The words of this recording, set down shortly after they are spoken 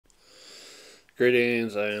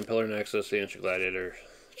Greetings, I am Pillar Nexus, the Ancient Gladiator,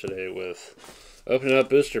 today with opening up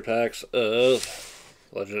booster packs of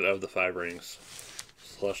Legend of the Five Rings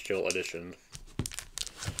Celestial Edition.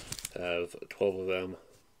 I have 12 of them,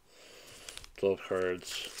 12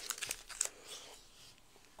 cards.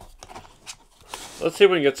 Let's see if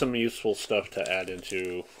we can get some useful stuff to add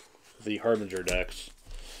into the Harbinger decks,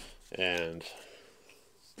 and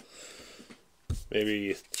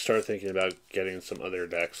maybe start thinking about getting some other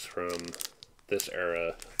decks from this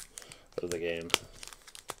era of the game.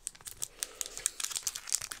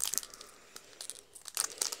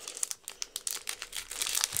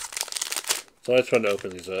 So I just wanted to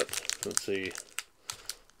open these up. Let's see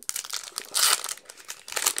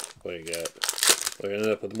what you get. We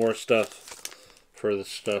ended up with more stuff for the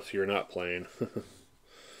stuff you're not playing.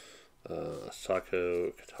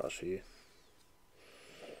 Sako Katashi,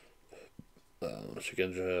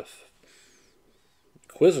 Shigenja,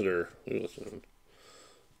 Inquisitor,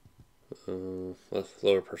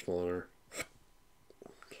 lower personal honor.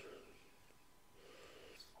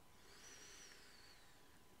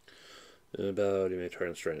 And about you may try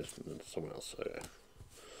and strain someone else. Okay.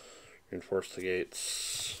 Reinforce the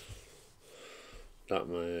gates. Not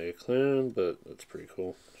my clan, but that's pretty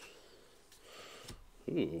cool.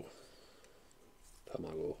 Ooh.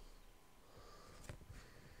 Tamago.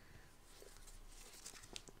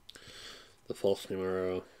 The false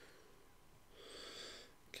Nimaro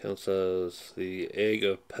counts as the egg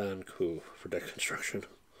of Panku for deck construction.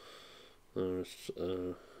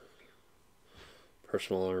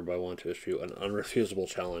 Personal honor by one to issue an unrefusable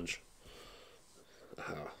challenge.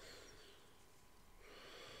 Ah.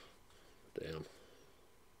 Damn.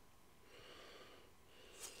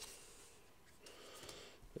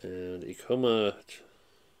 And Ikoma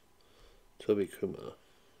Tobikuma.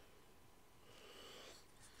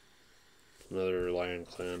 Another Lion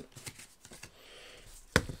Clan.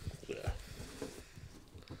 Yeah.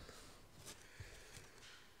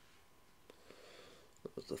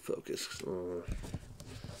 That was the focus.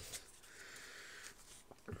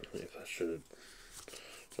 If I should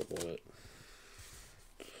have won it.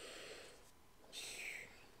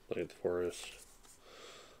 Look at the forest.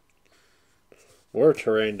 More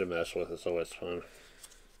terrain to mess with is always fun.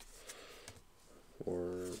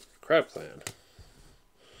 Or Crab Clan.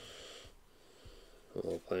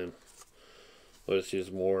 I'll just use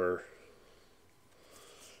more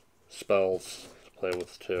spells to play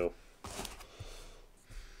with too.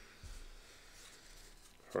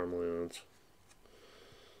 Farmlands.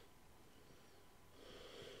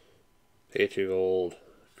 Pay 2 gold,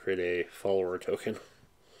 create a follower token.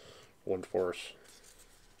 1 force.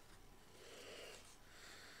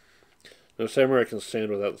 No samurai can stand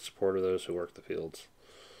without the support of those who work the fields.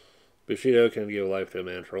 Bushido can give life to a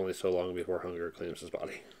man for only so long before hunger claims his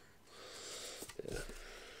body. Yeah.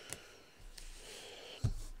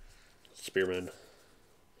 Spearman.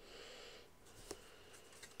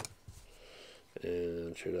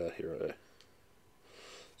 And Chuda Hiro.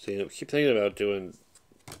 So, keep thinking about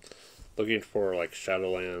looking for like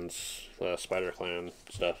Shadowlands, Spider Clan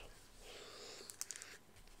stuff.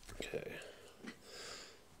 Okay.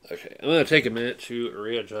 Okay, I'm going to take a minute to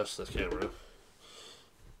readjust this camera.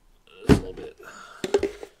 Just a little bit.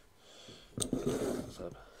 What's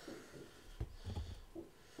up?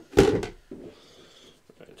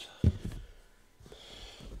 Right.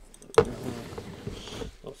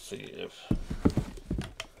 Let's see if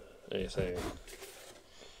anything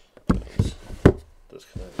is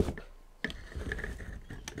disconnected.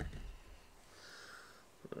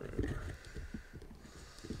 Alright.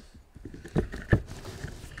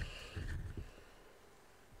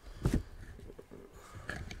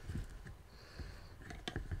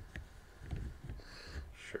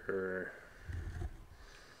 Sure.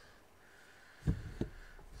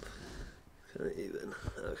 Kind of even.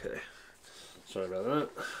 Okay. Sorry about that.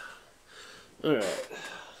 Alright.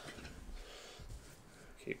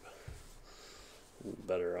 Keep a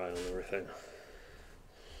better eye on everything.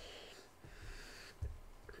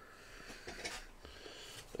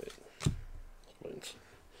 Wait.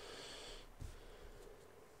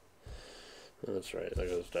 That's right. There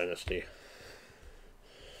goes Dynasty.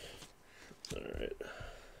 Alright.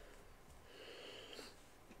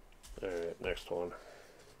 Alright, next one.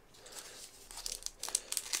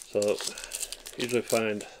 So, usually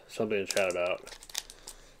find something to chat about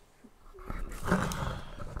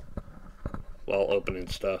while opening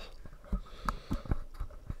stuff.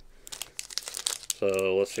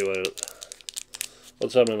 So, let's see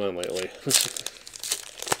what's on my mind lately.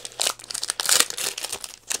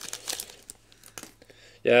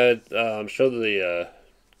 Yeah, showed the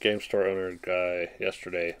game store owner guy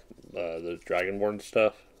yesterday, the Dragonborn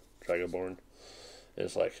stuff, Dragonborn,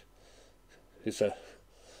 is like, he said,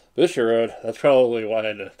 Booster Road, that's probably why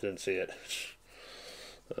I didn't see it.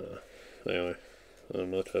 Anyway,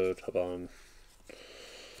 Moto Taban,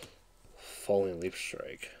 Falling Leaf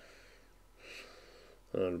Strike.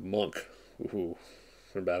 Monk, ooh,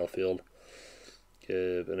 from Battlefield.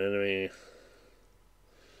 Give an enemy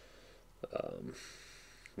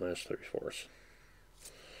minus 3 force.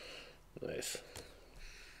 Nice.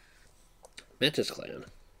 Mantis Clan.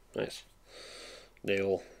 Nice.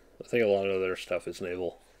 Naval. I think a lot of their stuff is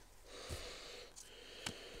naval.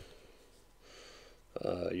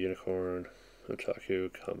 Unicorn.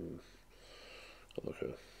 Otaku.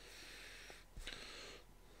 Okay.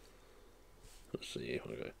 Let's see.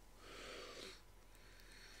 Okay.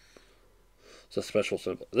 It's a special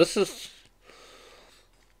symbol. This is...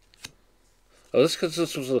 Oh, this because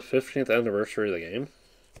this was the 15th anniversary of the game?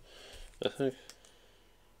 I think.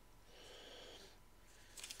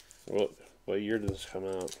 What year did this come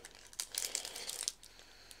out?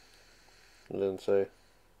 It didn't say.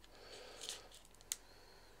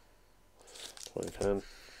 2010.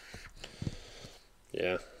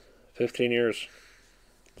 Yeah. 15 years.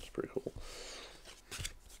 That's pretty cool.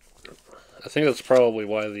 I think that's probably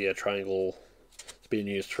why the triangle is being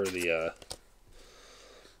used for the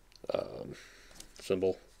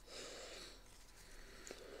symbol.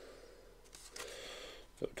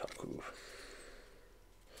 Otaku.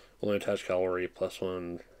 Only attach cavalry,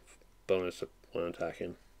 +1 bonus when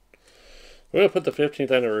attacking. I'm going to put the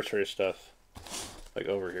 15th anniversary stuff like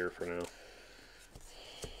over here for now.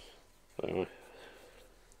 Anyway.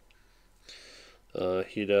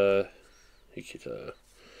 Hikita.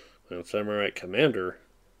 Samurai Commander.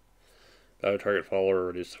 Battle target follower,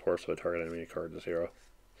 reduce the force of a target enemy card to 0.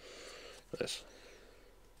 Nice.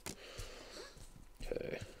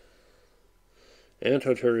 Okay. And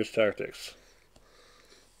Toturi's Tactics.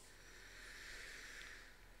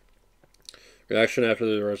 Reaction after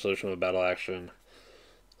the resolution of a battle action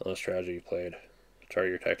on a strategy you played. Target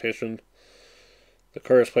your tactician. The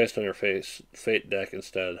card is placed on your fate deck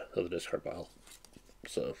instead of the discard pile.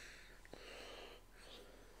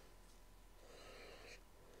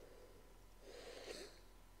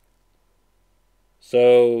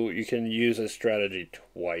 So you can use a strategy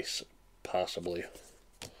twice, possibly.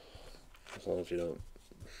 As long as you don't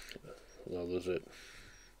lose it.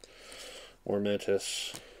 More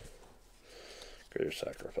Mantis. Greater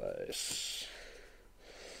Sacrifice.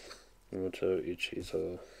 Moto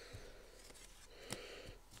Ichizo.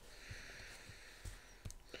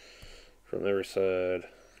 From every side.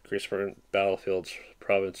 Increase battlefield's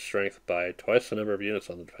province strength by twice the number of units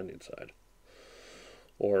on the defending side.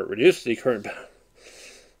 Or reduce the current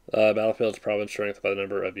battlefield's province strength by the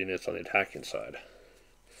number of units on the attacking side.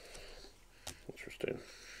 Interesting.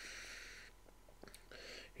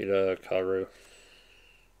 Hida, Karu.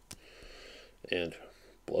 And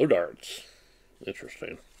blow darts.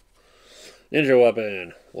 Interesting. Ninja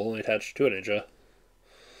weapon. Will only attach to a ninja.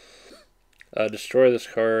 Destroy this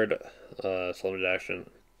card. Limited action.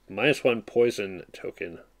 -1 poison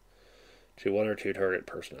token to 1 or 2 target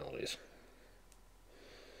personalities.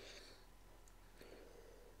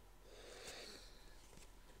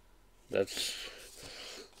 That's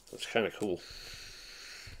kind of cool.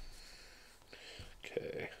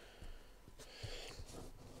 Okay.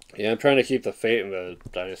 Yeah, I'm trying to keep the Fate and the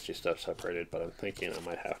Dynasty stuff separated, but I'm thinking I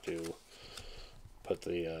might have to put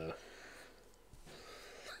the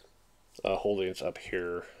holdings up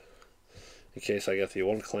here in case I get the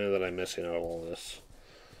one clan that I'm missing out of all this.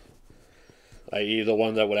 I.e. the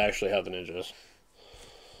one that would actually have the ninjas.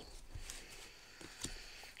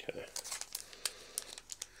 Okay.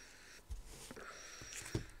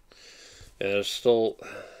 And I still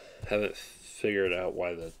haven't figured out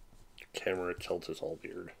why the camera tilt is all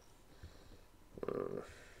weird.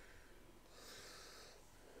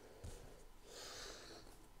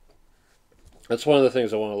 That's one of the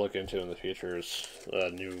things I want to look into in the future is a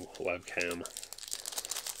new webcam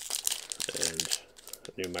and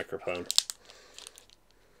a new microphone.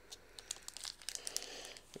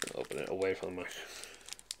 Open it away from the mic.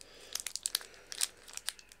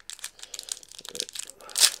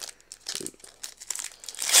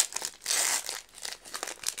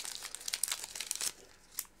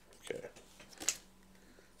 Okay.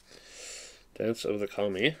 Dance of the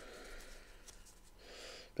Kami.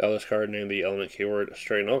 Battle this card, name the element keyword,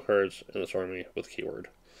 straighten all cards in this army with keyword.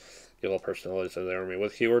 Give all personalities in the army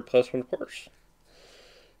with keyword +1 force.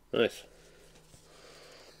 Nice.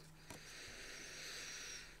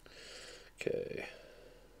 Okay.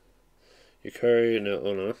 Yukari no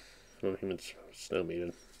Ono, non-human snow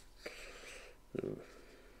maiden.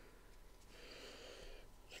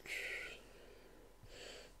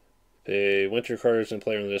 The winter cards and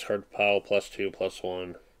player in the discard pile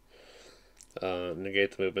 +2/+1.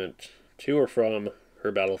 Negate the movement to or from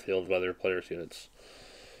her battlefield of other players' units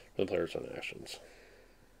from the player's own actions.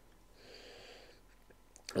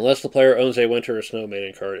 Unless the player owns a winter or snow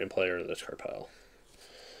maiden card and player in the discard pile.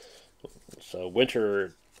 So,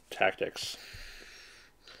 winter tactics.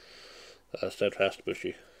 Steadfast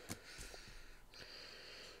Bushi.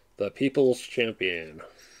 The People's Champion.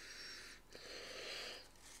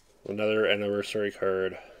 Another anniversary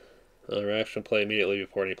card. Another action play immediately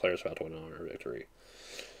before any player is about to win an honor victory.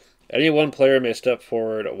 Any one player may step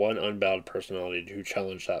forward one unbound personality to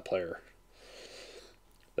challenge that player.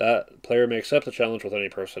 That player may accept the challenge with any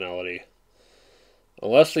personality.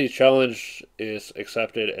 Unless the challenge is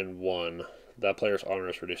accepted and won, that player's honor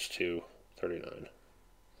is reduced to 39.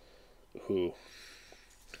 Who?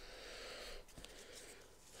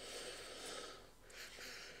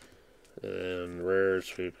 And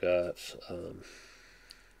rares, we've got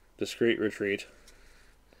Discreet Retreat.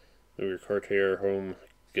 Move your card to your home,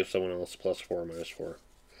 give someone else +4/-4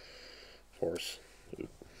 force. Ooh.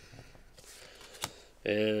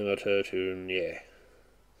 And Ototun, yeah.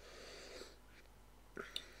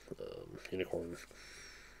 Unicorn.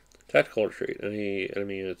 Tactical Retreat. Any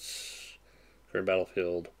enemy units current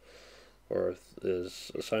battlefield or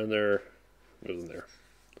is assigned there, move them there.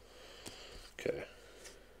 Okay.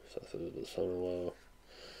 South of the Sun and Low.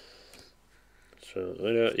 So,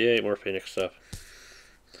 yay, more Phoenix stuff.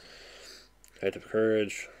 Active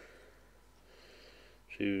Courage.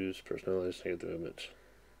 Choose personalities, negative movement.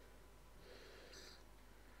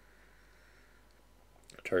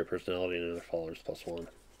 Target personality and other followers +1.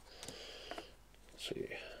 Let's see.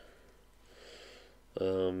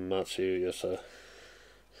 Matsu, Yasa.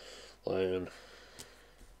 Lion.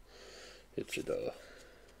 Itsuda.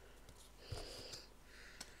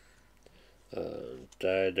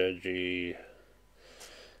 Daidaiji.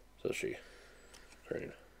 Zoshi.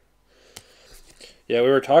 Crane. Yeah, we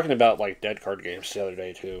were talking about like dead card games the other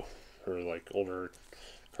day too, or like older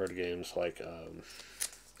card games like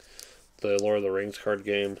the Lord of the Rings card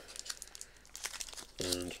game,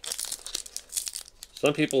 and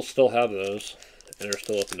some people still have those and are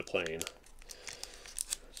still open to playing.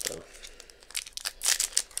 So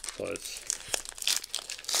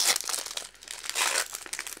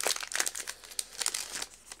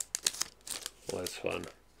it's fun.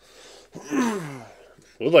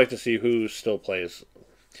 Would like to see who still plays,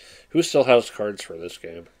 who still has cards for this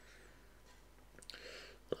game.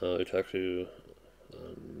 Utaku,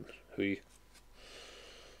 Hui,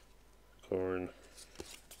 Corn,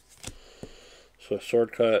 Swift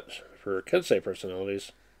Sword Cut for Kensei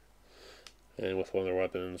personalities, and with one of their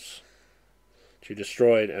weapons to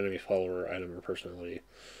destroy an enemy follower, item, or personality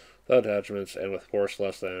without attachments, and with force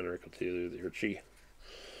less than or equal to your chi.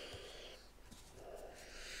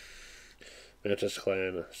 Mantis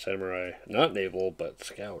Clan, Samurai, not naval, but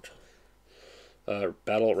scout.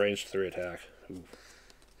 Battle range 3 attack. Ooh.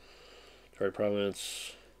 Target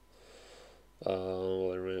province.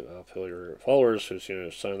 Fill your followers whose unit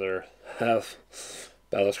is assigned there have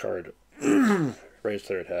ballast card. Range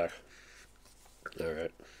 3 attack.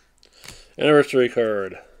 Alright. Anniversary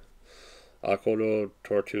card. Akodo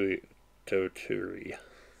Toturi.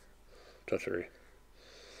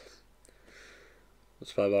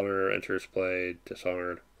 It's 5 honor, enters play,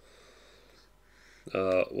 dishonored.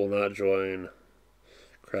 Will not join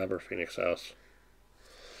Crab or Phoenix House.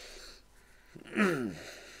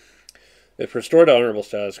 If restored to honorable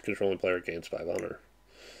status, controlling player gains 5 honor.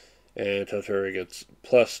 And Toturi gets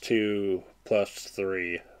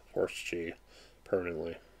 +2/+3 force G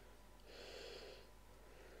permanently.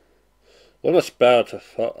 One must bow to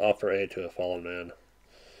offer aid to a fallen man.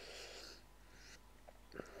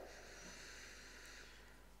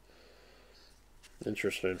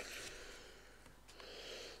 Interesting.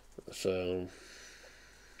 So,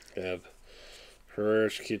 we have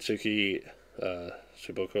Hirage Kitsuki,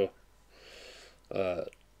 Tsuboko,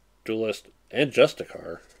 Duelist, and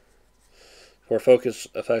Justicar. For focus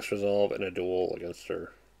effects resolve in a duel against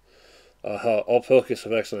her. All focus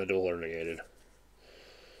effects in a duel are negated.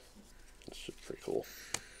 That's pretty cool.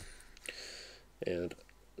 And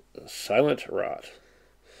Silent Rot.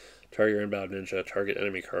 Target your inbound ninja, target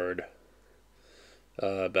enemy card.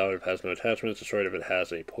 Battle if it has no attachments, destroyed if it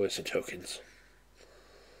has any poison tokens.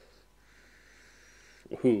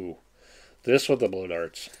 Ooh. This with the blow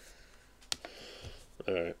darts.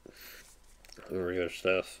 Alright. Regular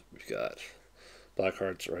stuff. We've got black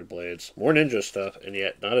hearts, red blades. More ninja stuff, and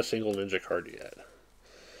yet not a single ninja card yet.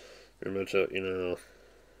 Remoto,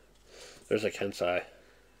 There's a Kensai.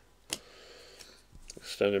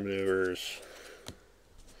 Extended Maneuvers.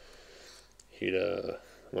 Hida.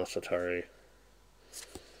 Masatari.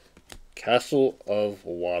 Castle of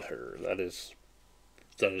Water. That is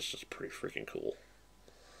just pretty freaking cool.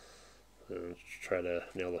 Let's try to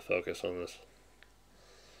nail the focus on this.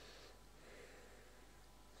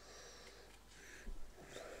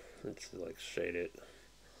 Let's like shade it.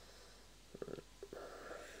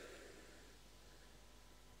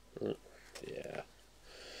 Yeah.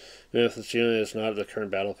 And if this unit is not the current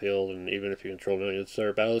battlefield, and even if you control no units that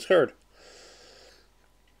are battle this card,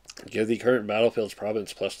 give the current battlefield's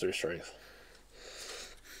province +3 strength.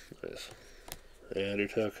 Nice. And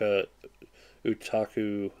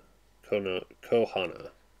Utaku Kohana.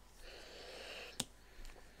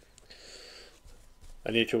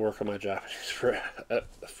 I need to work on my Japanese for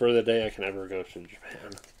the day I can ever go to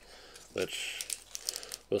Japan, which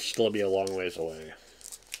will still be a long ways away.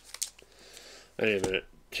 I need a minute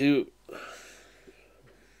to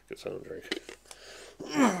get something to drink.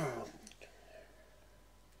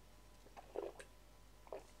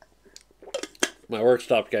 My work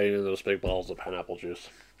stopped getting in those big bottles of pineapple juice,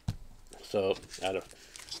 so I had to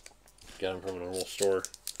get them from a normal store,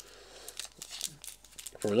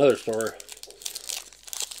 from another store,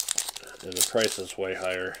 and the price is way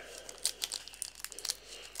higher.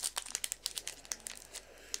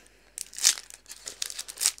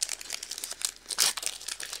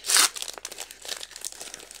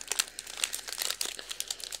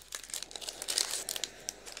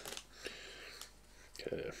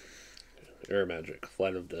 Okay. Air Magic,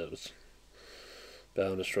 Flight of Devs.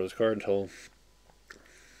 Bound destroy this card until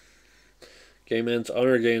game ends.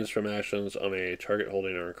 Honor gains from actions on a target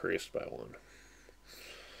holding are increased by 1.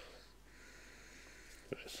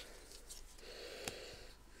 Nice.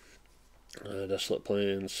 Desolate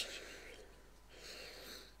Plains.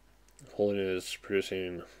 Holding is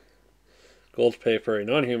producing gold to pay for a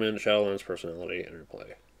non-human Shadowlands personality enter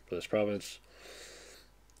play. For this province,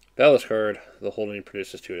 battle this card, the holding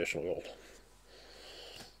produces 2 additional gold.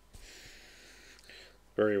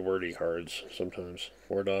 Very wordy cards sometimes.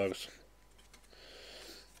 War Dogs.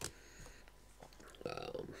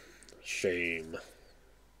 Shame.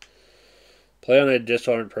 Play on a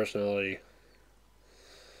dishonored personality.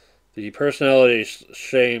 The personality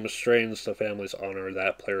shame strains the family's honor.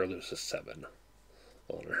 That player loses 7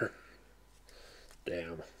 honor.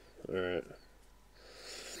 Damn. Alright.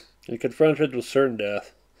 When confronted with certain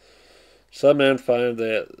death, some men find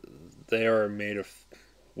that they are made of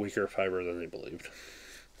weaker fiber than they believed.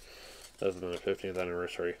 That's been the 15th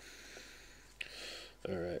anniversary.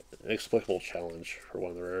 Alright. Inexplicable challenge for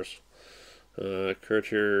one of the rares. Your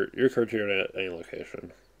courtier at any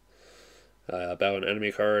location. Bow an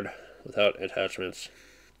enemy card without attachments.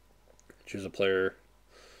 Choose a player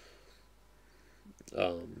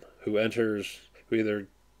who either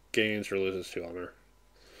gains or loses 2 honor.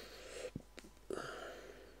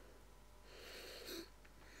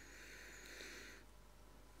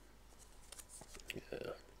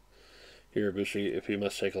 Yeah. Here, Bushi, if you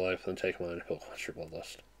must take a life, then take mine. He'll quench your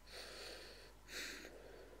bloodlust.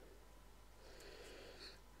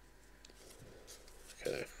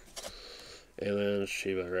 Okay. And then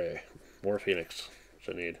Shiva Ray. More Phoenix, which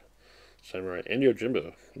I need. Samurai. And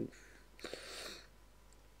Yojimbo.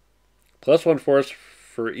 +1 force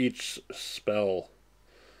for each spell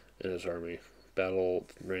in his army. Battle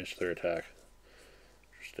range 3 attack.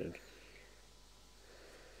 Interesting.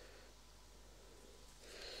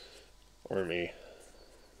 Army.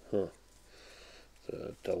 Huh.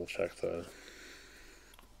 To double check the.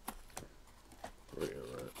 Where are you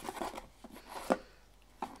at?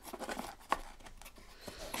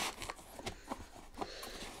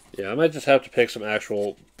 Yeah, I might just have to pick some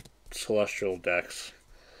actual celestial decks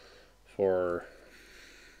for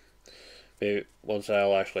maybe once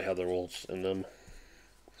I'll actually have the rules in them.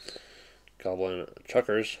 Goblin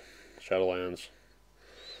Chuckers, Shadowlands.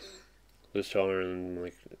 Lose 2 honor and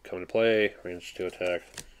like come into play, range 2 attack.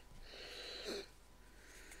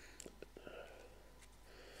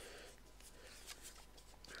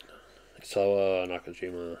 Sawa,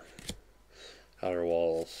 Nakajima, Outer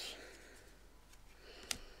Walls.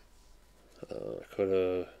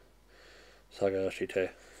 Koda Saga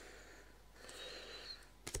Shite.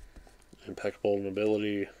 Impeccable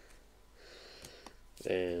Nobility.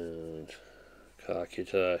 And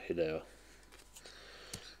Kakita Hideo.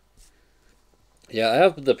 Yeah, I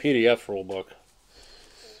have the PDF rulebook.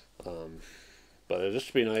 But it'd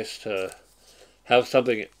just be nice to have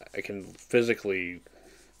something I can physically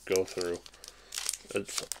go through.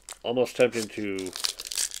 It's almost tempting to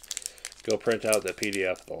go print out the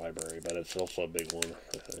PDF at the library, but it's also a big one,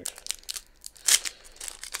 I think.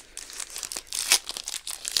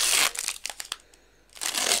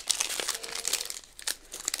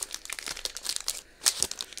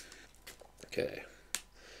 Okay.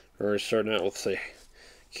 We're starting out with the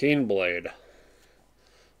Keen Blade.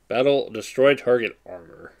 Battle, destroy target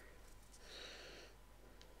armor.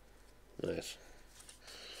 Nice.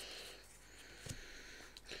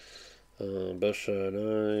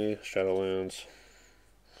 Bushanai, Shadowlands.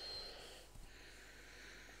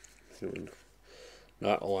 Human.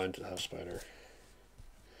 Not aligned to House Spider.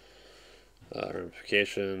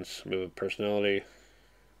 Ramifications, move personality.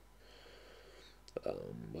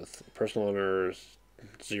 With personal honors,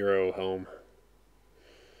 0 home.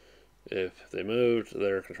 If they moved,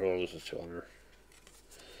 their controller loses 2 honor.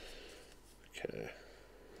 Okay.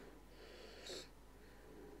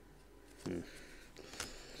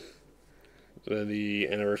 Then the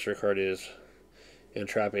anniversary card is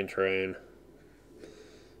Entrapping Terrain.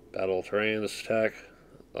 Battle terrain. This attack.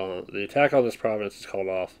 The attack on this province is called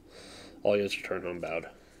off. All units return home bowed.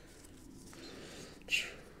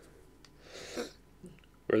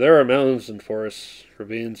 Where there are mountains and forests,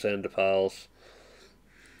 ravines and defiles,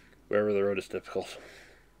 wherever the road is difficult.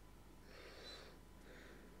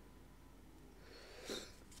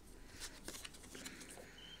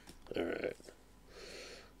 Alright.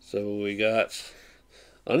 So we got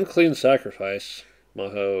Unclean Sacrifice,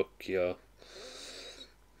 Maho Kyo.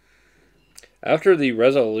 After the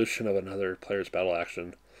resolution of another player's battle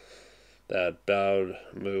action that bowed,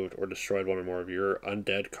 moved, or destroyed one or more of your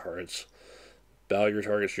undead cards, bow your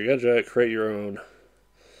target's Shugenja, create your own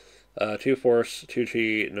 2 force, 2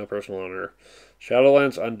 chi, no personal honor.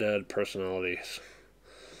 Shadowlands undead personalities.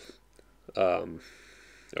 I'll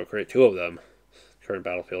create 2 of them. Current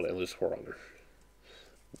battlefield and lose 4 honor.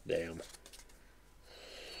 Damn.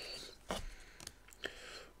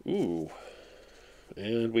 Ooh.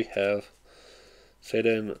 And we have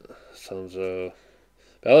Seiden Sanzo.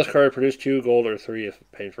 Ballast card, produce 2 gold or 3 if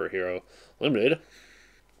paying for a hero. Limited.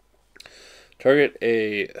 Target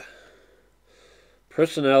a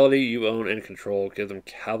personality you own and control. Give them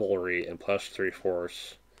cavalry and +3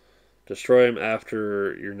 force. Destroy them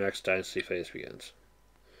after your next dynasty phase begins.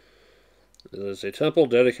 It is a temple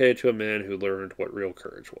dedicated to a man who learned what real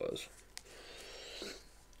courage was.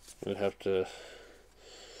 I'd have to...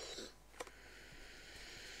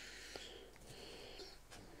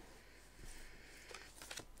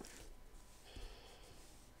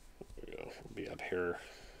 We'll be up here.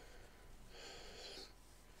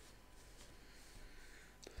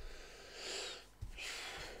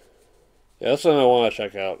 Yeah, that's something I want to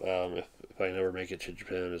check out if I never make it to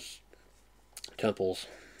Japan is temples.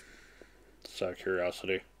 It's out of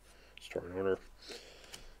curiosity. Store and order.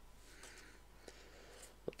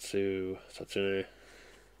 Letsu, Satsune,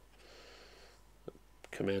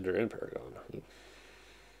 Commander, and Paragon.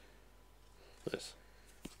 Nice.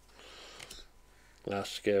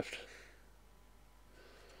 Last gift.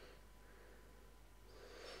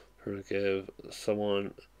 We're going to give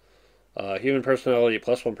someone human personality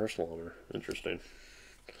 +1 personal honor. Interesting.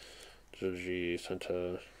 Joji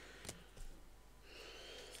Senta.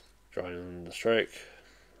 Drawing the strike.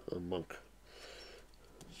 A monk.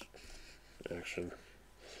 Action.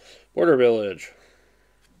 Border Village.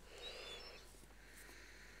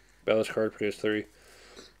 Ballast card, produce 3.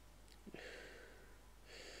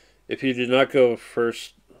 If you did not go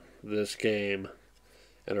first this game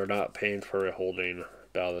and are not paying for a holding,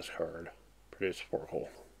 bow this card. Produce 4 gold.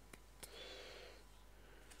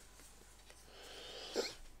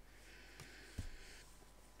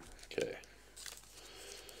 Okay.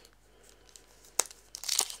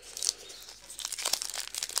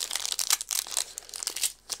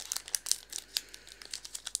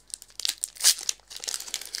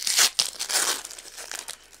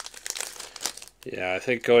 Yeah, I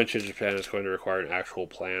think going to Japan is going to require an actual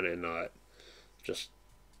plan and not just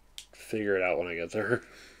figure it out when I get there.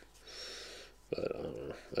 But I don't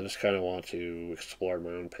know. I just kind of want to explore at my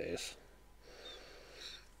own pace.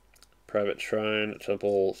 Private Shrine,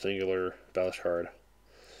 Temple, Singular, Ballast card.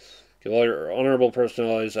 Give all your honorable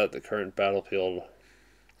personalities at the current battlefield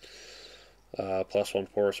 +1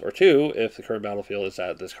 force, or 2 if the current battlefield is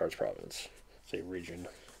at this card's province. Say region.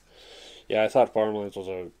 Yeah, I thought Farmlands was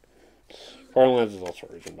a... Farmlands is also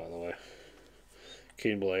a region, by the way.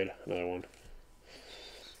 Keen Blade, another one.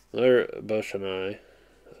 Another Boshanai.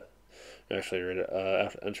 Actually, read it.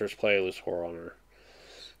 After enters play, lose 4 honor.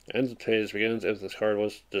 Ends of phase begins if this card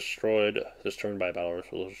was destroyed this turn by battle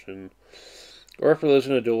resolution. Or if you're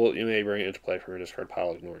losing a duel, you may bring it into play from your discard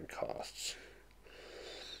pile, ignoring costs.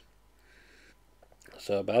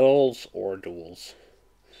 So, battles or duels.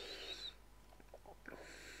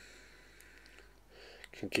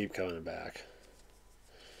 Can keep coming back.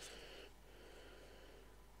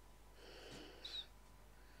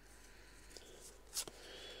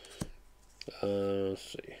 Let's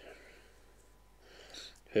see.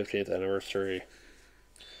 15th anniversary.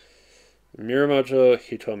 Miramoto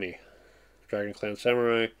Hitomi, Dragon Clan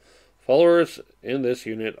Samurai. Followers in this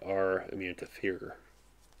unit are immune to fear.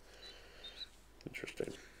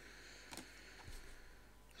 Interesting.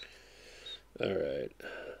 Alright.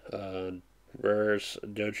 Rares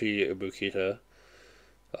Doji Ubukita.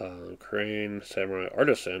 Crane Samurai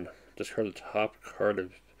Artisan. Discard the top card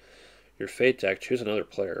of your fate deck. Choose another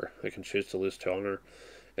player. They can choose to lose 2 honor.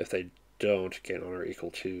 If they don't, gain honor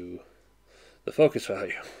equal to the focus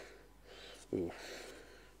value. Ooh.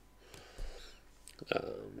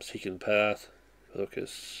 Seeking Path.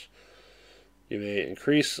 Focus. You may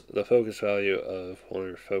increase the focus value of one of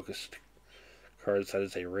your focused cards that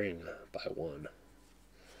is a ring by 1.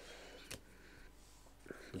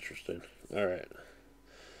 Interesting. Alright.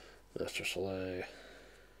 Master Soleil.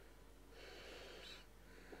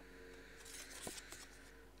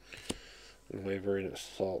 Unwavering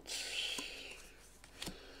Assaults.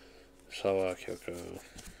 Sawa Kyoko.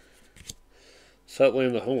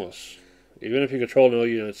 Settling the Homeless. Even if you control no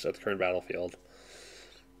units at the current battlefield.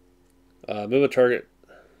 Move a target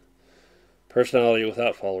personality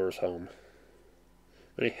without followers home.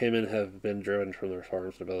 Many Heimin have been driven from their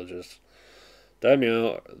farms and villages.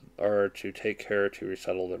 Daimyo are to take care to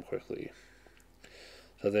resettle them quickly,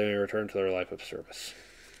 so they may return to their life of service.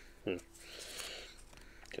 Okay.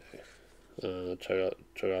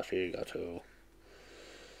 Togashi Gato.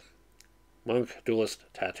 Monk Duelist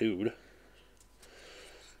Tattooed.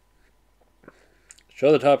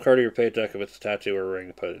 Show the top card of your fate deck if it's a tattoo or a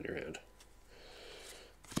ring, put it in your hand.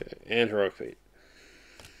 Okay. And Heroic Fate.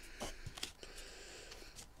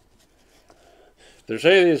 If there's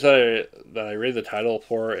any of these that I read the title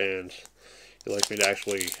for and you'd like me to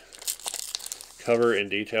actually cover in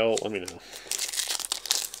detail, let me know.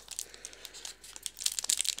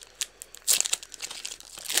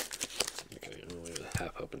 Okay, I'm going to leave it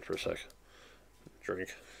half open for a sec.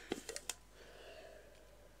 Drink.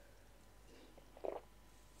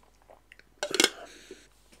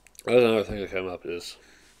 Another thing that came up is,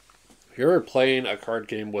 if you're playing a card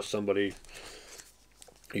game with somebody,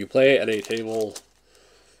 you play at a table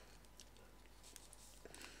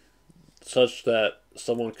such that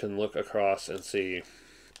someone can look across and see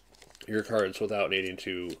your cards without needing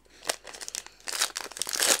to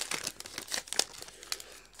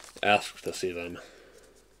ask to see them.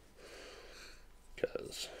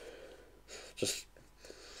 Because just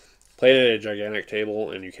playing at a gigantic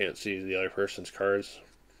table and you can't see the other person's cards,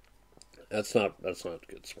 that's not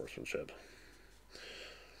good sportsmanship.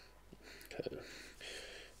 Okay.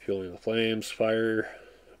 Fueling the Flames, Fire,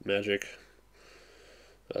 Magic,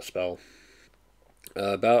 Spell.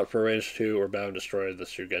 Bout for range 2 or bow and destroy the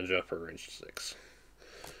Shugenja for range 6.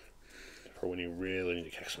 For when you really need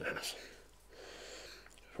to kick some ass.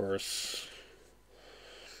 Force.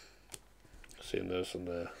 Seeing those in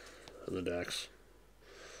the decks.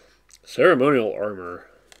 Ceremonial Armor.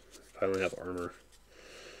 Finally have armor.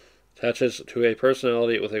 Attaches to a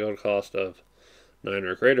personality with a gold cost of 9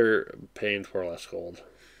 or greater, paying 4 less gold.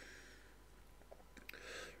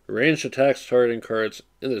 Ranged attacks targeting cards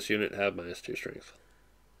in this unit have -2 strength.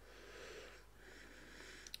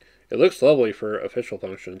 It looks lovely for official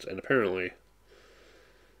functions, and apparently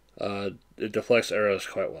it deflects arrows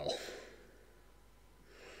quite well.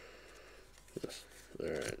 Yes.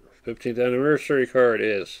 Alright. 15th anniversary card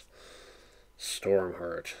is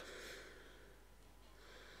Stormheart.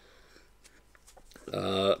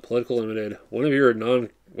 Political Limited. One of your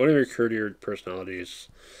curated personalities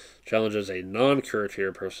challenges a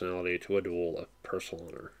non-curated personality to a duel of personal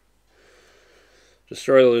honor.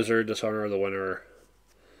 Destroy the loser, dishonor the winner.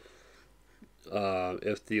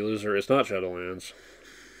 If the loser is not Shadowlands.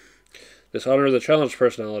 Dishonor the challenged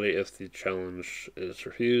personality if the challenge is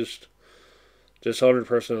refused. Dishonored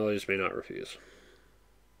personalities may not refuse.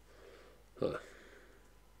 Huh.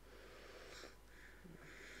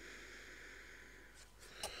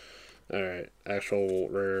 Alright, actual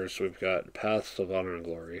rares, we've got Paths of Honor and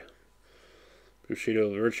Glory.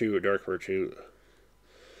 Bushido Virtue, Dark Virtue.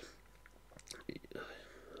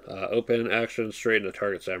 Open action, straight into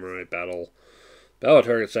target samurai, battle a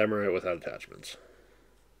target samurai without attachments.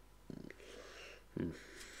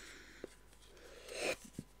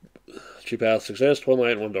 Two paths exist, one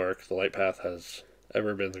light and one dark. The light path has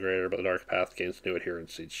ever been the greater, but the dark path gains new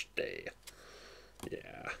adherents each day.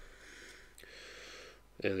 Yeah.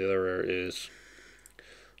 And the other rare is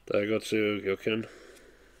Daigotsu Gyoken.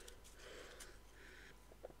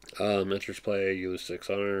 Enters play, you lose 6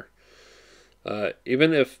 honor.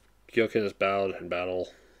 Even if Gyoken is bowed in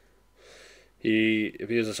battle, If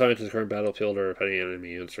he is assigned to the current battlefield or if any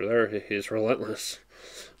enemy units are there, he is relentless.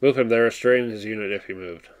 Move him there, restrain his unit if he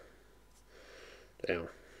moved. Damn.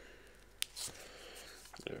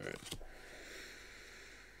 Alright.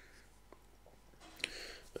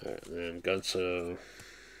 Alright, and then Gunso.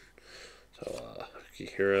 So,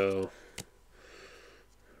 Kihiro.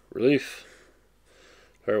 Relief.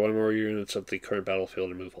 Fire one more units at the current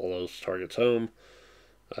battlefield and move all those targets home.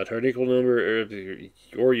 Target equal number of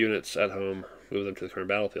your units at home. Move them to the current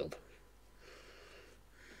battlefield.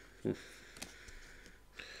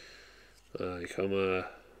 Ikoma.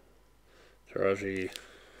 Taraji.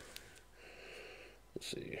 Let's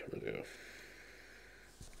see. Where'd it go?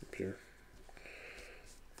 Up here.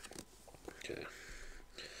 Okay.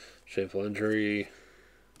 Shameful injury.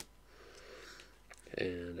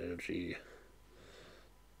 And energy.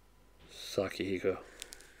 Sakihiko.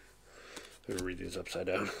 I'm gonna read these upside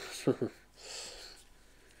down.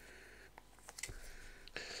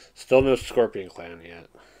 Still no Scorpion Clan yet.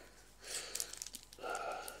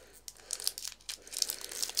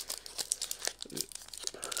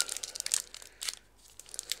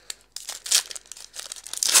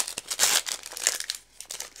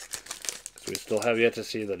 We still have yet to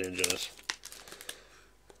see the ninjas.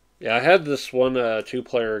 Yeah, I had this one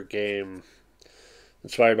 2-player game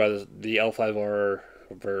inspired by the L5R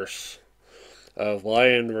verse of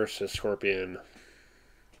Lion versus Scorpion.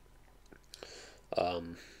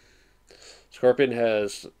 Scorpion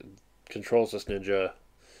controls this ninja,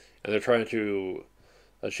 and they're trying to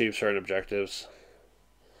achieve certain objectives.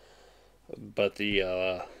 But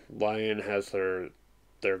the Lion has their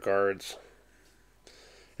guards.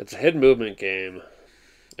 It's a hidden movement game,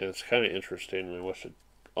 and it's kind of interesting. I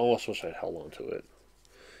almost wish I'd held on to it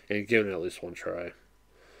and given it at least one try.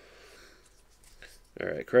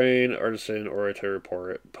 Alright, Crane, Artisan, Orator,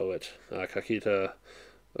 Poet, Kakita,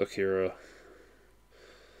 Okira.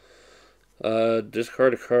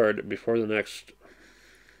 Discard a card before the next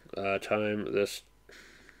time this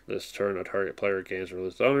turn a target player gains or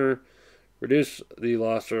loses honor. Reduce the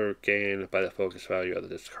loss or gain by the focus value of the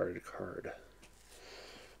discarded card.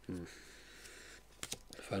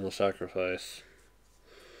 Final Sacrifice.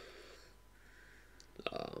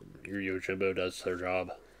 Your Yojimbo does their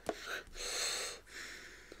job.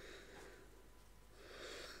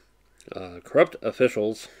 Corrupt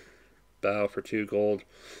Officials. Bow for 2 gold.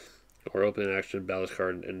 Or open action, bow this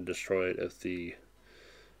card and destroy it if the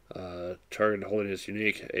target holding is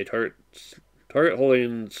unique. A target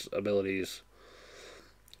holding's abilities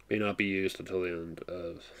may not be used until the end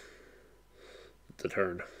of the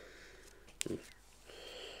turn.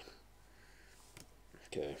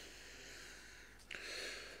 Okay.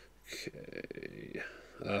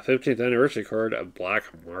 15th anniversary card, a Black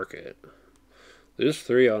Market. Lose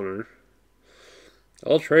 3 honor.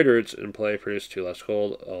 All traders in play produce 2 less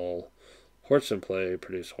gold. All hordes in play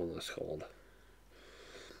produce 1 less gold.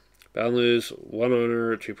 Bound lose 1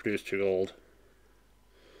 honor to produce 2 gold.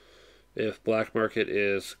 If Black Market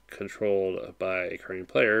is controlled by a Crane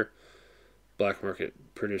player, Black Market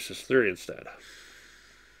produces 3 instead.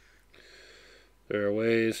 There are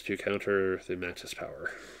ways to counter the Mantis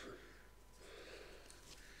power.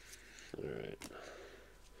 Alright.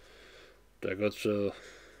 Dagotsu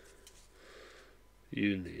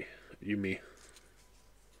Yumi.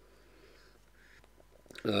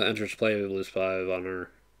 Enters play, lose 5 honor.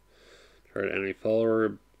 Target enemy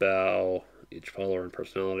follower, bow each follower and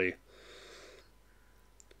personality.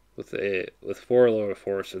 With 4 lower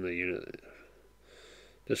force in the unit.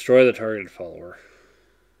 Destroy the targeted follower.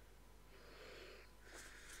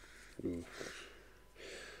 Ooh.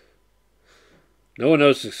 No one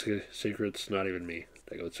knows the secrets, not even me.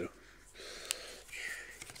 Dagotsu.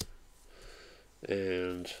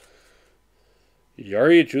 And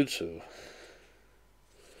Yari Jutsu.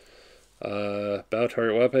 Bow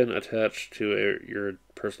target weapon attached to your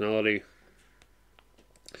personality.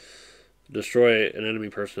 Destroy an enemy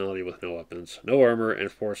personality with no weapons, no armor,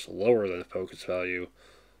 and force lower than the focus value,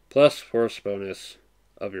 plus force bonus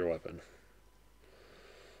of your weapon.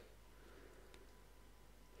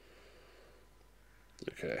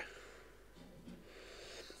 Okay.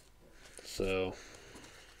 So,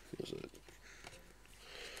 what was it?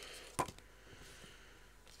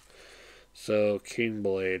 So, King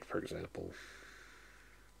Blade, for example.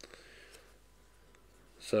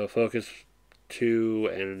 So, focus 2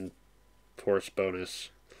 and force bonus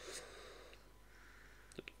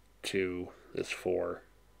 2 is 4.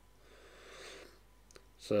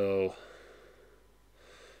 So,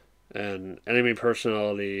 an enemy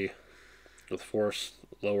personality with force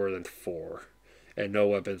lower than 4, and no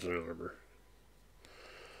weapons and armor.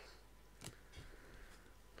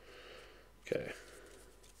 Okay.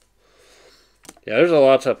 Yeah, there's a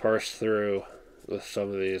lot to parse through with some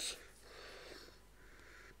of these.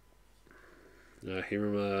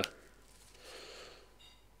 Hiruma,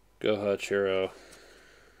 Gohachiro.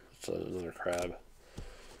 That's another crab.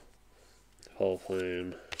 Hall of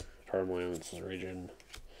Flame, Farmlands region.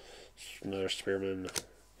 Another Spearman,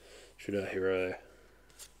 Shudahira,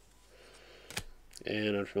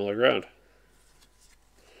 and Unfamiliar Ground.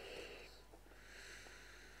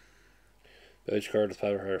 Each card with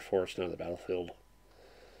 5 force now in the battlefield.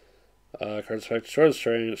 Cards effect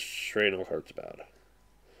destroy the strain all cards bad.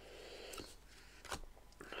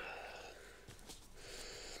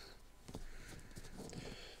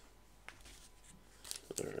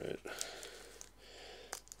 Alright.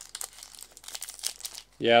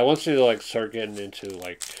 Yeah, once you like start getting into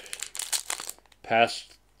like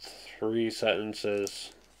past 3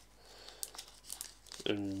 sentences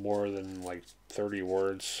in more than like 30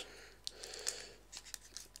 words,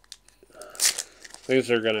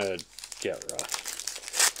 things are gonna get rough.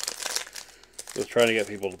 With trying to get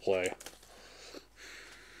people to play.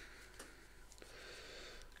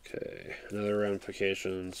 Okay, another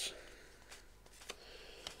ramifications.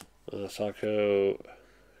 Sako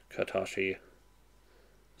Katashi.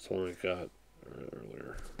 That's one I got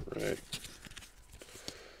earlier, right?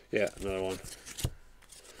 Yeah, another one.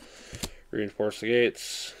 Reinforce the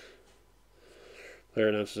gates. Player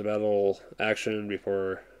announces a battle action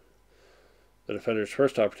before the defender's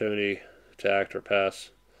first opportunity to act or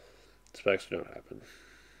pass. Specs don't happen.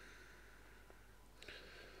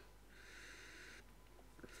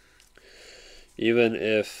 Even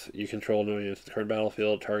if you control no units in the current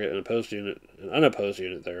battlefield, target an unopposed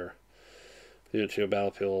unit there. Unit to a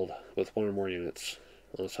battlefield with 1 or more units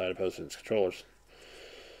on the side opposed to its controllers.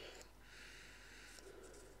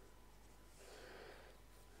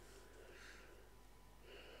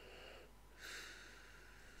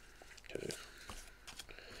 Okay.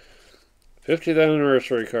 50th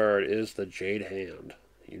anniversary card is the Jade Hand.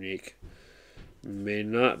 Unique. May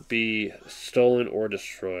not be stolen or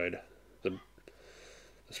destroyed.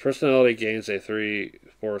 This personality gains a 3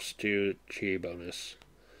 force 2 chi bonus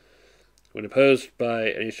when opposed by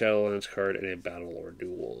any Shadowlands card in a battle or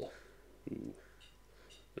duel. Ooh,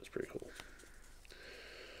 that's pretty cool.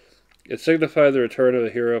 It signified the return of a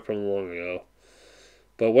hero from long ago,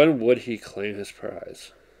 but when would he claim his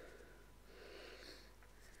prize?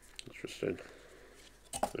 Interesting.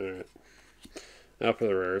 Alright. Now for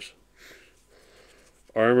the rares.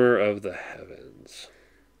 Armor of the Heavens.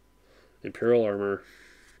 Imperial Armor.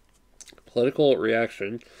 Political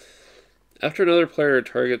reaction. After another player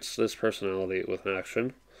targets this personality with an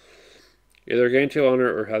action, either gain 2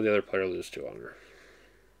 honor or have the other player lose 2 honor.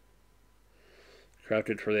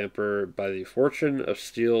 Crafted for the Emperor by the Fortune of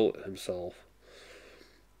Steel himself.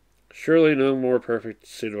 Surely no more perfect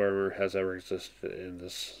suit of armor has ever existed in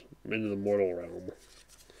the mortal realm.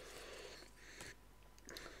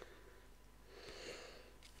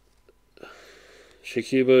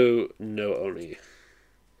 Shikibu no Oni.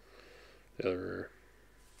 The other rare.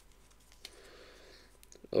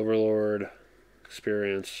 Overlord.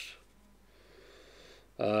 Experience.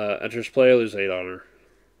 Enters play, lose 8 honor.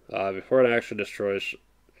 Before an action destroys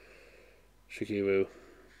Shikibu,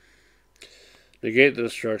 negate the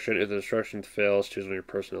destruction. If the destruction fails, choose one of your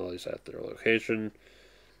personalities at their location.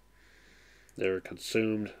 They are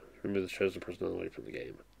consumed. Remove the chosen personality from the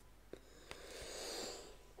game.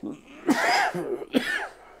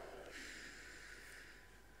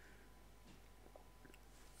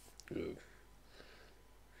 Ooh.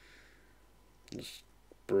 It's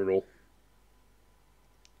brutal.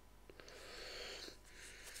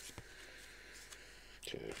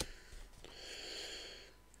 Okay.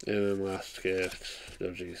 And then last gift,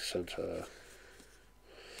 Doji Senta.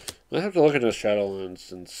 I have to look into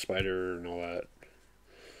Shadowlands and Spider and all that.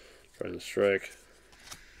 Trying to strike.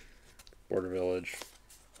 Border Village.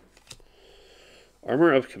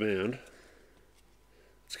 Armor of Command.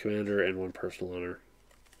 It's commander and 1 personal honor.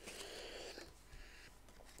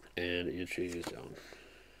 And Ichi is down.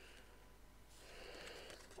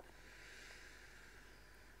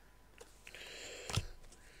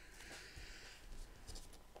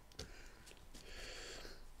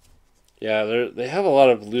 Yeah, they have a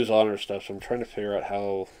lot of lose honor stuff, so I'm trying to figure out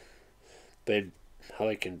how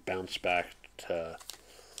they can bounce back to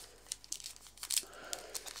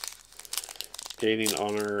gaining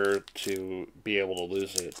honor to be able to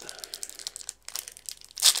lose it.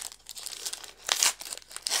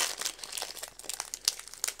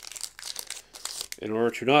 In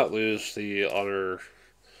order to not lose the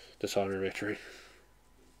dishonor victory.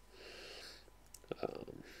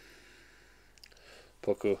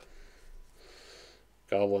 Poku.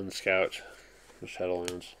 Goblin Scout with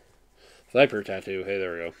Shadowlands. Viper Tattoo. Hey,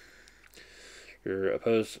 there we go. Your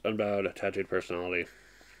opposed unbowed tattooed personality.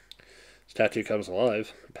 This tattoo comes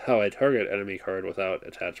alive. Bow a target enemy card without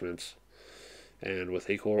attachments. And with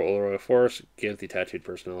equal or force, give the tattooed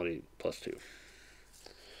personality +2.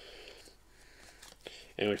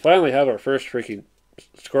 And we finally have our first freaking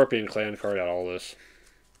Scorpion Clan card out of all this.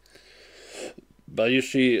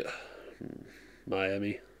 Bayushi,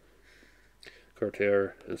 Miami,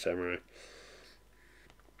 Courtier, and Samurai.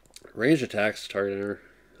 Range attacks, target enter,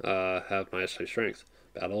 have -3 strength.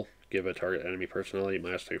 Battle, give a target enemy personality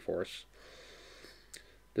 -3 force.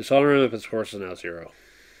 Dishonor him if its force is now 0.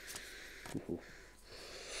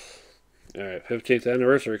 Alright, 15th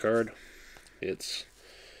anniversary card. It's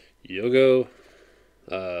Yogo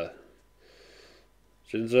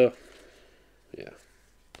Shinza. Yeah.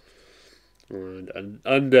 And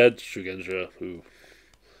Undead Shugenja, who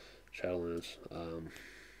Shadowlands.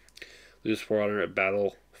 Lose 4 honor at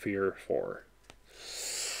battle, fear 4.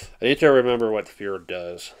 I need to remember what fear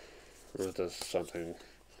does. It does something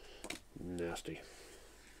nasty.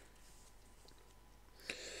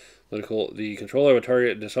 The controller of a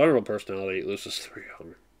target dishonorable personality loses 3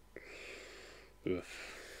 honor.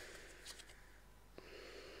 Oof.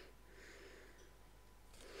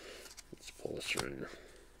 Let's pull this string.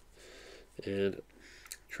 And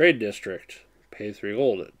Trade District. Pay 3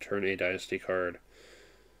 gold. Turn a dynasty card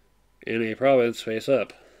in a province face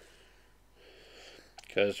up.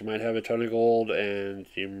 Because you might have a ton of gold and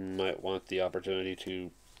you might want the opportunity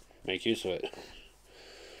to make use of it.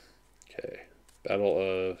 Okay. Battle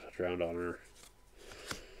of Drowned Honor.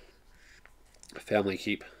 Family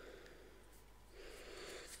Keep.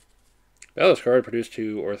 Battle this card, produce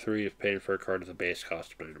 2 or 3 if paying for a card with a base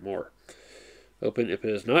cost of 9 or more. Open if it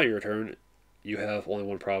is not your turn, you have only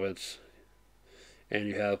 1 province, and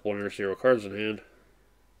you have 1 or 0 cards in hand.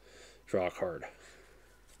 Draw a card.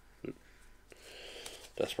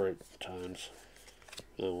 Desperate Times.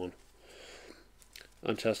 Another one.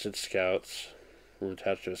 Untested Scouts. When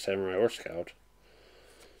attached to a Samurai or Scout.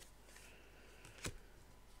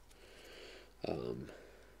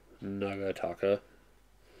 Nagataka.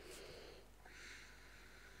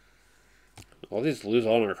 All these lose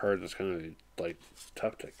honor cards is kind of like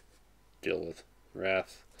tough to deal with.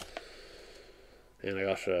 Wrath. And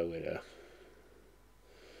Agasha Ueda.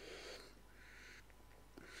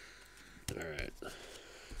 Alright.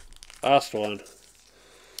 Last one.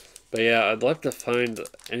 But yeah, I'd like to find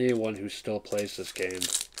anyone who still plays this game.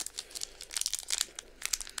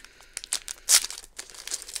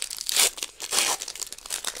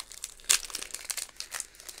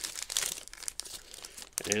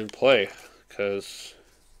 And play, because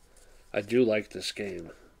I do like this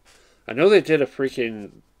game. I know they did a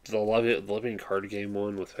freaking the living card game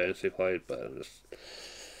one with Fantasy Flight, but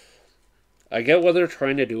I get what they're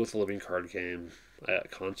trying to do with the living card game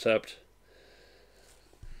concept,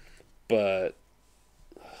 but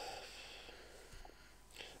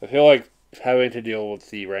I feel like having to deal with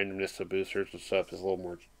the randomness of boosters and stuff is a little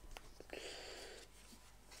more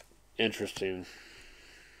interesting.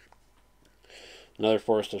 Another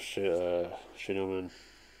Forest of Shinomen.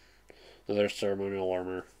 Another Ceremonial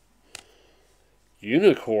Armor.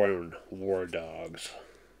 Unicorn War Dogs.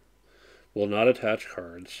 Will not attach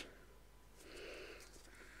cards.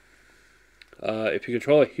 If you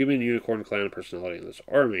control a human unicorn clan personality in this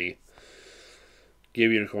army,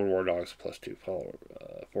 give Unicorn War Dogs +2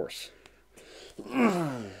 force.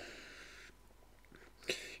 You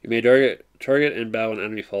may target and bow an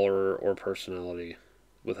enemy follower or personality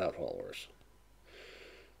without followers.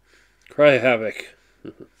 Cry Havoc.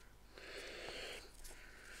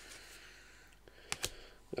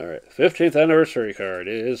 Alright, 15th anniversary card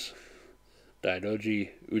is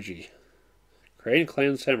Daidoji Uji. Crane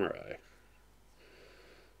Clan Samurai.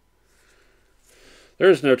 There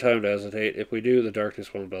is no time to hesitate. If we do, the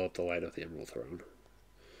darkness will envelop the light of the Emerald Throne.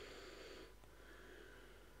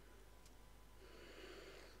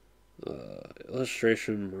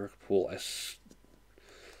 Illustration Mark Pool.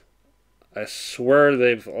 I swear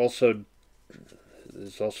they've also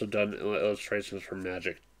done illustrations for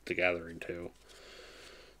Magic the Gathering too.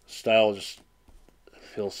 Style just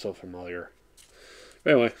feels so familiar.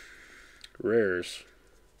 Anyway, rares.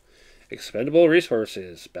 Expendable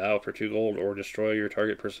resources. Bow for 2 gold or destroy your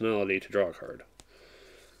target personality to draw a card.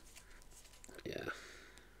 Yeah.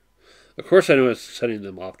 Of course I know it's sending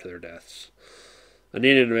them off to their deaths. I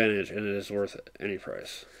need an advantage and it is worth any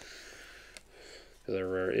price. The other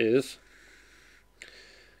rare is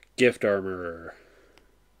Gift Armor.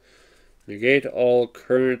 Negate all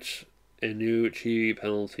current and new chi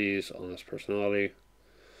penalties on this personality.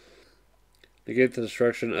 Negate the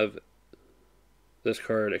destruction of this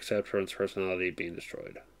card except for its personality being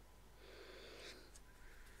destroyed.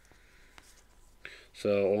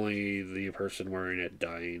 So only the person wearing it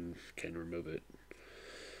dying can remove it.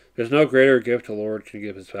 There's no greater gift a lord can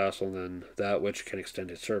give his vassal than that which can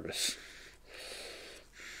extend his service.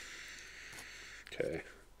 Okay.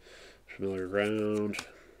 Familiar ground.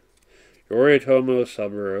 Yoritomo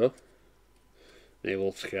Saburo.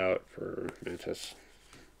 Naval Scout for Mantis.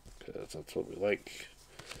 Because that's what we like.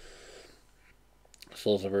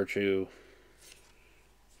 Souls of Virtue.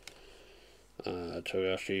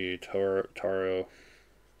 Togashi Taro.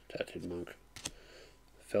 Tattooed Monk.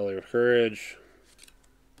 Failure of Courage.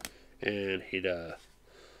 And Hida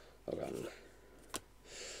Ogana.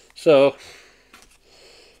 So,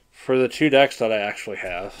 for the 2 decks that I actually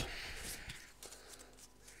have,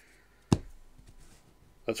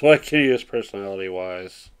 that's what I can use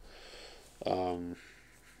personality-wise,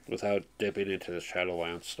 without dipping into the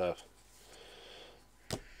Shadowlands stuff.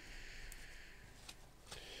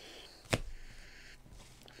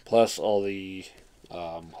 Plus all the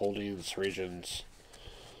holdings, regions.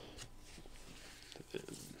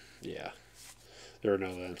 Yeah, there are no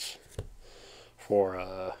events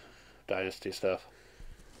for Dynasty stuff.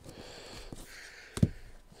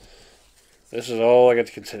 This is all I get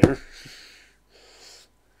to consider.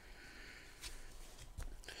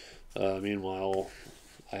 Meanwhile,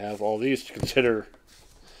 I have all these to consider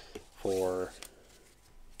for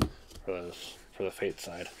the Fate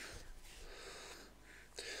side.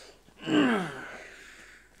 I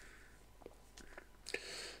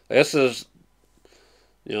guess there's,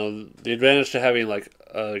 the advantage to having like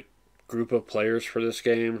a group of players for this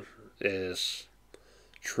game is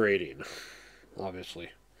trading, obviously.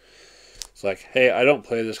 It's like, hey, I don't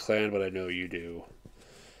play this clan, but I know you do.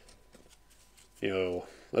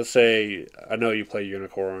 Let's say I know you play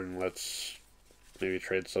Unicorn, let's maybe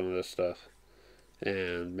trade some of this stuff.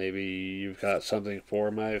 And maybe you've got something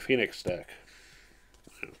for my Phoenix deck.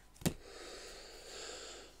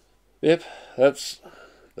 Yep,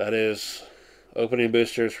 that is opening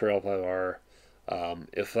boosters for L5R.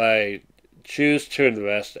 If I choose to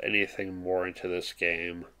invest anything more into this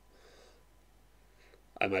game,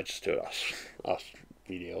 I might just do it off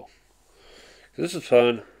video. This is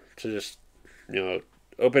fun to just,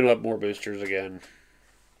 open up more boosters again.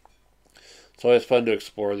 It's always fun to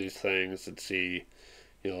explore these things and see,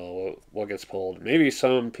 what gets pulled. Maybe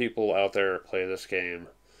some people out there play this game,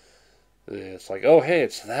 and it's like, oh, hey,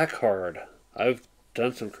 it's that card. I've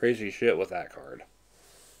done some crazy shit with that card.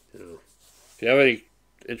 If you have any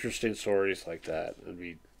interesting stories like that, it'd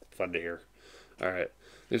be fun to hear. All right.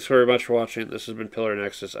 Thanks very much for watching. This has been Pillar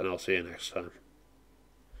Nexus, and I'll see you next time.